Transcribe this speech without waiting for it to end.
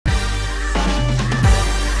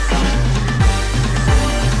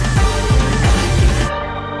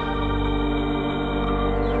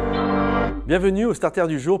Bienvenue au starter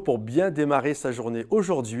du jour pour bien démarrer sa journée.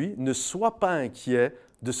 Aujourd'hui, ne sois pas inquiet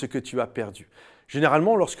de ce que tu as perdu.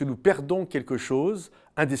 Généralement, lorsque nous perdons quelque chose,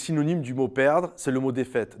 un des synonymes du mot perdre, c'est le mot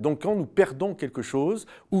défaite. Donc quand nous perdons quelque chose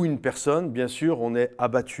ou une personne, bien sûr, on est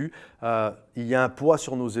abattu, il y a un poids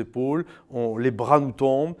sur nos épaules, les bras nous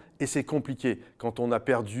tombent et c'est compliqué. Quand on a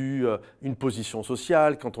perdu une position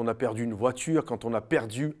sociale, quand on a perdu une voiture, quand on a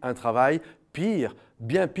perdu un travail, pire,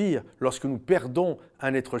 bien pire, lorsque nous perdons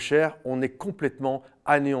un être cher, on est complètement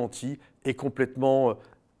anéanti et complètement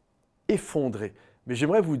effondré. Mais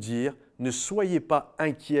j'aimerais vous dire, ne soyez pas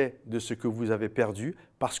inquiets de ce que vous avez perdu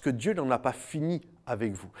parce que Dieu n'en a pas fini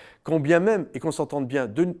avec vous. Quand bien même, et qu'on s'entende bien,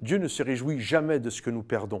 Dieu ne se réjouit jamais de ce que nous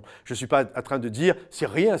perdons. Je ne suis pas en train de dire, c'est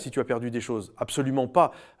rien si tu as perdu des choses. Absolument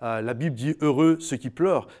pas. La Bible dit, heureux ceux qui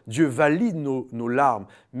pleurent. Dieu valide nos larmes.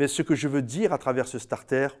 Mais ce que je veux dire à travers ce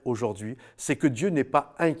starter aujourd'hui, c'est que Dieu n'est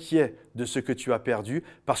pas inquiet de ce que tu as perdu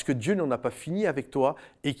parce que Dieu n'en a pas fini avec toi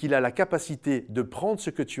et qu'il a la capacité de prendre ce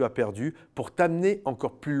que tu as perdu pour t'amener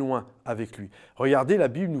encore plus loin avec lui. Regardez, la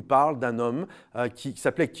Bible nous parle d'un homme qui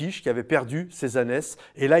s'appelait Kish, qui avait perdu ses ânesses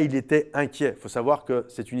et là il était inquiet. Il faut savoir que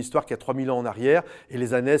c'est une histoire qui a 3000 ans en arrière et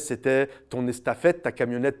les ânesses c'était ton estafette, ta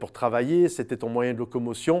camionnette pour travailler, c'était ton moyen de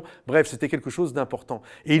locomotion, bref c'était quelque chose d'important.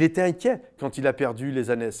 Et il était inquiet quand il a perdu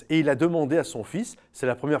les ânesses et il a demandé à son fils, c'est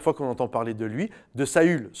la première fois qu'on entend parler de lui, de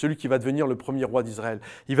Saül, celui qui va devenir le premier roi d'Israël.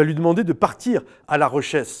 Il va lui demander de partir à la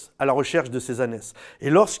recherche de ses ânesses. Et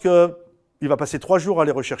lorsque il va passer 3 jours à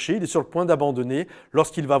les rechercher, il est sur le point d'abandonner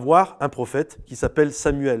lorsqu'il va voir un prophète qui s'appelle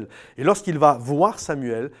Samuel. Et lorsqu'il va voir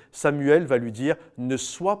Samuel, Samuel va lui dire « Ne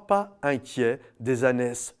sois pas inquiet des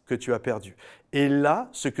ânesses que tu as perdues ». Et là,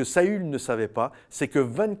 ce que Saül ne savait pas, c'est que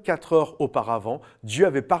 24 heures auparavant, Dieu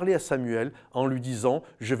avait parlé à Samuel en lui disant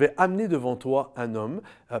 « Je vais amener devant toi un homme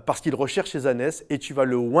parce qu'il recherche ses ânesses et tu vas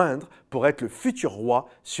le oindre pour être le futur roi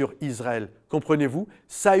sur Israël. » Comprenez-vous,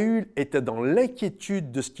 Saül était dans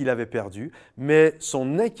l'inquiétude de ce qu'il avait perdu, mais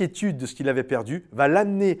son inquiétude de ce qu'il avait perdu va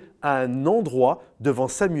l'amener à un endroit devant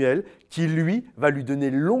Samuel qui, lui, va lui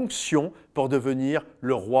donner l'onction pour devenir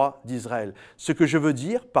le roi d'Israël. Ce que je veux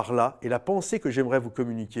dire par là, et la pensée que j'aimerais vous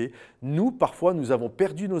communiquer, nous, parfois, nous avons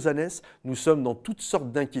perdu nos ânesses, nous sommes dans toutes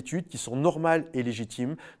sortes d'inquiétudes qui sont normales et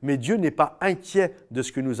légitimes, mais Dieu n'est pas inquiet de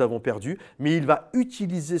ce que nous avons perdu, mais il va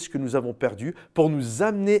utiliser ce que nous avons perdu pour nous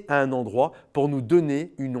amener à un endroit, pour nous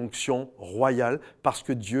donner une onction royale, parce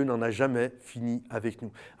que Dieu n'en a jamais fini avec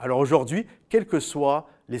nous. Alors aujourd'hui, quelles que soient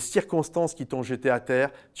les circonstances qui t'ont jeté à terre,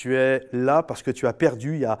 tu es là parce que tu as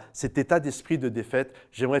perdu, il y a cet état d'esprit de défaite.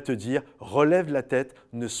 J'aimerais te dire, relève la tête,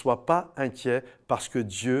 ne sois pas inquiet parce que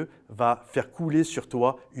Dieu va faire couler sur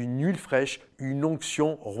toi une huile fraîche, une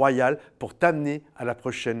onction royale pour t'amener à la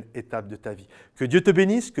prochaine étape de ta vie. Que Dieu te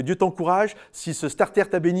bénisse, que Dieu t'encourage. Si ce starter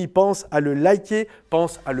t'a béni, pense à le liker,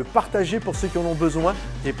 pense à le partager pour ceux qui en ont besoin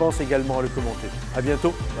et pense également à le commenter. À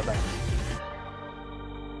bientôt, bye bye.